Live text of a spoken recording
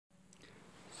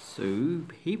So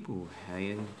people, how are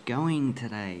you going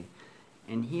today?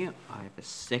 And here I have a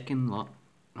second lot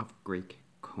of Greek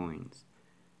coins.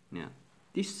 Now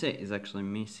this set is actually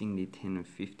missing the 10 and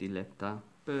 50 lepta,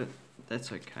 but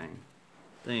that's okay.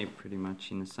 They're pretty much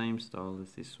in the same style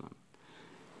as this one.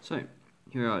 So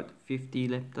here are 50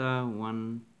 lepta,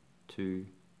 1, 2,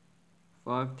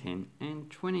 5, 10 and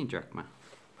 20 drachma.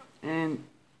 And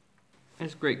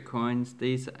as Greek coins,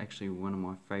 these are actually one of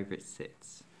my favourite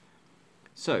sets.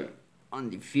 So on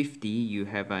the 50 you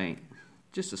have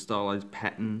just a stylized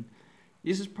pattern.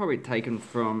 This is probably taken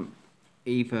from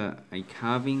either a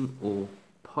carving or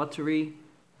pottery.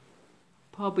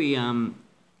 Probably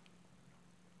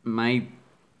made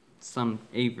some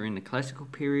either in the classical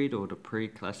period or the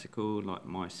pre-classical, like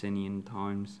Mycenaean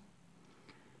times.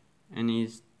 And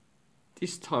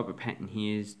this type of pattern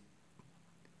here is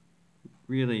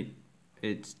really,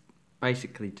 it's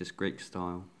basically just Greek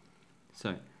style.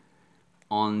 So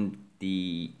on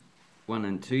the 1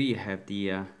 and 2 you have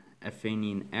the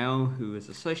Athenian owl, who is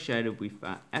associated with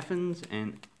Athens,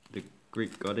 and the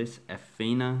Greek goddess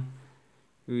Athena,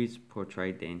 who is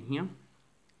portrayed down here.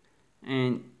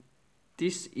 And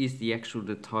this is the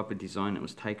type of design that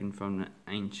was taken from the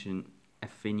ancient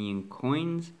Athenian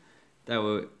coins.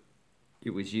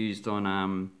 It was used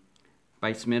on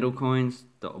base metal coins,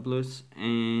 the obolus,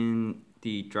 and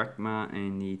the drachma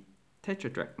and the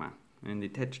tetradrachma. And the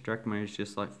tetradrachma is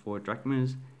just like 4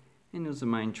 drachmas, and it was the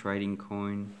main trading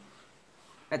coin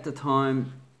at the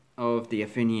time of the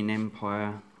Athenian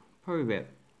Empire, probably about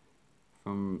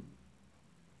from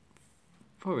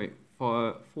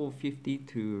 450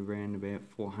 to around about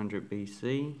 400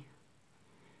 BC.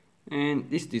 And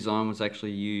this design was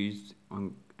actually used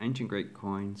on ancient Greek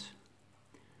coins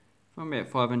from about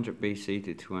 500 BC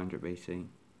to 200 BC.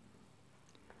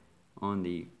 On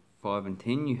the 5 and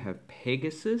 10 you have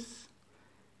Pegasus,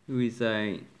 who is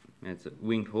a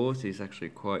winged horse. He's actually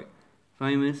quite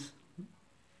famous.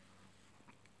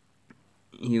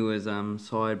 He was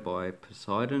sired by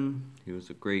Poseidon. He was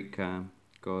a Greek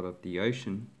god of the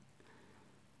ocean.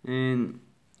 And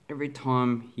every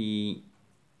time he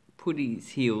put his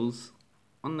heels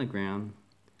on the ground,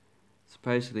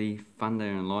 supposedly thunder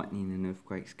and lightning and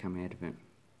earthquakes come out of it.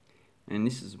 And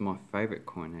this is my favourite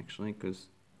coin actually, because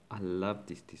I love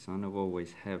this design. I've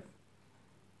always have.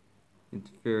 It's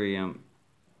very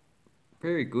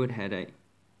good how they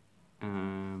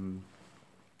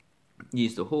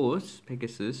use the horse,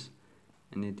 Pegasus,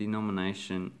 and the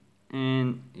denomination,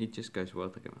 and it just goes well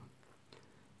together.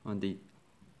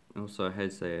 Also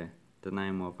has the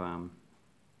name of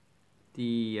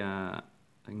the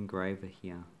engraver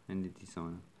here and the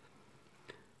designer.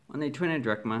 On the 20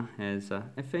 drachma has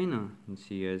Athena, and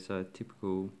she has a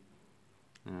typical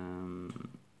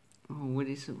what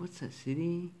is it? What's that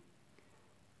city?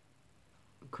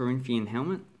 Corinthian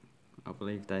helmet, I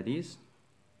believe that is.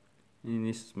 And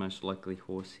this is most likely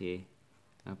horsehair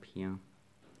up here.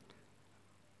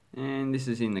 And this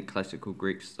is in the classical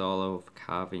Greek style of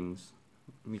carvings.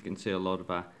 You can see a lot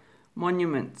of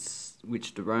monuments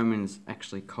which the Romans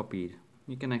actually copied.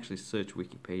 You can actually search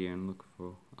Wikipedia and look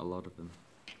for a lot of them.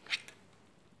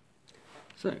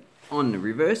 So on the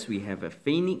reverse we have a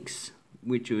phoenix,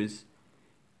 which was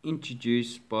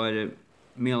introduced by the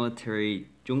military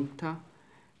junta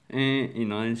in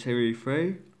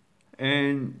 1973,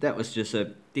 and that was just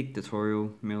a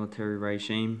dictatorial military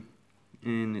regime,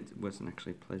 and it wasn't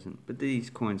actually pleasant, but these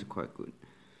coins are quite good.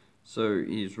 So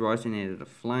he's rising out of the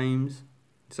flames.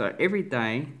 So every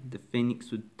day the phoenix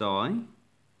would die,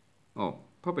 or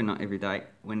probably not every day,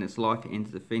 when its life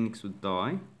ends the phoenix would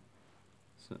die,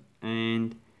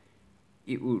 and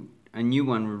a new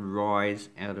one would rise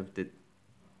out of the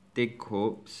dead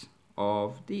corpse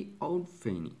of the old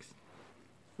phoenix.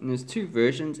 And there's 2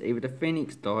 versions: either the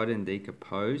phoenix died and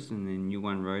decomposed and then a new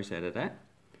one rose out of that,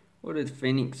 or the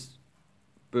phoenix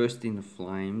burst into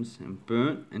flames and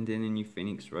burnt and then a new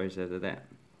phoenix rose out of that.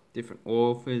 Different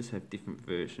authors have different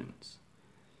versions.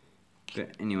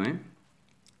 But anyway,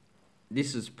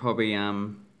 this is probably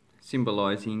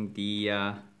symbolizing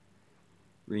the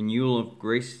renewal of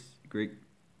Greek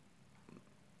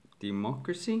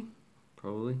democracy,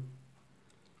 probably,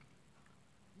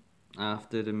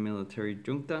 after the military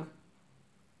junta.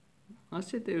 I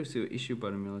said there was an issue by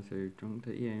the military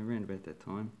junta, yeah, around about that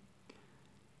time.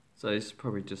 So it's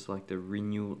probably just like the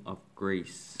renewal of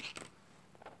Greece.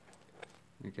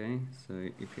 Okay, so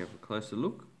if you have a closer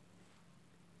look,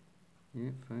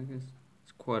 yeah, focus.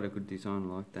 It's quite a good design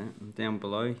like that. And down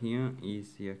below here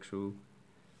is the actual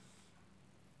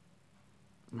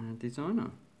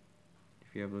designer.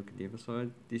 If you have a look at the other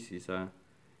side, this is it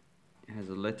has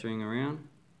a lettering around.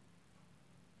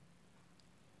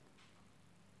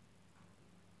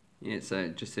 Yeah, so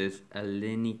it just says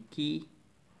Eleniki,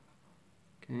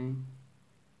 okay,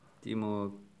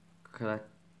 Demokratia.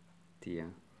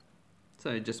 So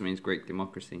it just means Greek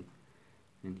democracy.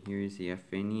 And here is the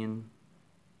Athenian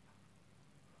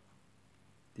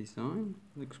design.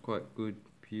 Looks quite good,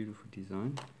 beautiful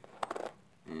design.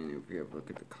 And if we have a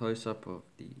look at the close-up of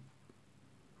the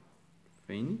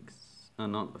Phoenix,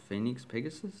 not the Phoenix,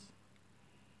 Pegasus.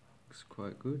 Looks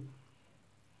quite good.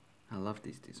 I love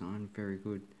this design, very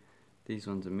good. These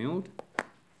ones are milled.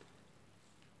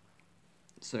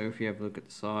 So if you have a look at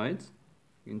the sides,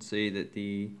 you can see that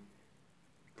the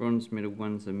bronze medal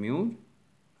ones are milled.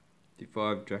 The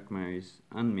 5 drachma is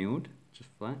unmilled, just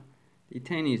flat. The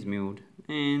 10 is milled,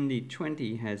 and the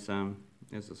 20 has,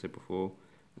 as I said before,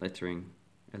 lettering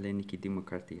Eleniki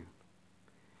Demokratia.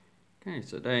 Okay,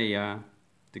 so they are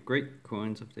the Greek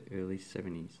coins of the early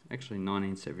 70s, actually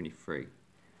 1973.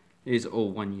 These are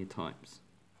all 1 year types.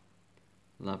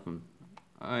 Love them.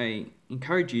 I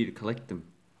encourage you to collect them.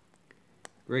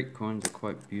 Greek coins are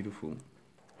quite beautiful.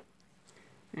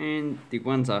 And the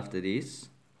ones after this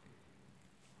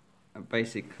are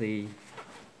basically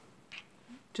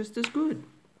just as good.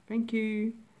 Thank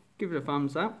you. Give it a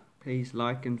thumbs up. Please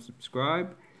like and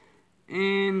subscribe.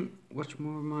 And watch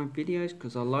more of my videos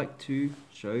because I like to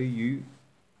show you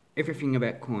everything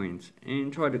about coins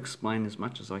and try to explain as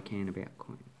much as I can about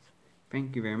coins.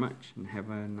 Thank you very much and have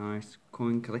a nice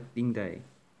coin collecting day.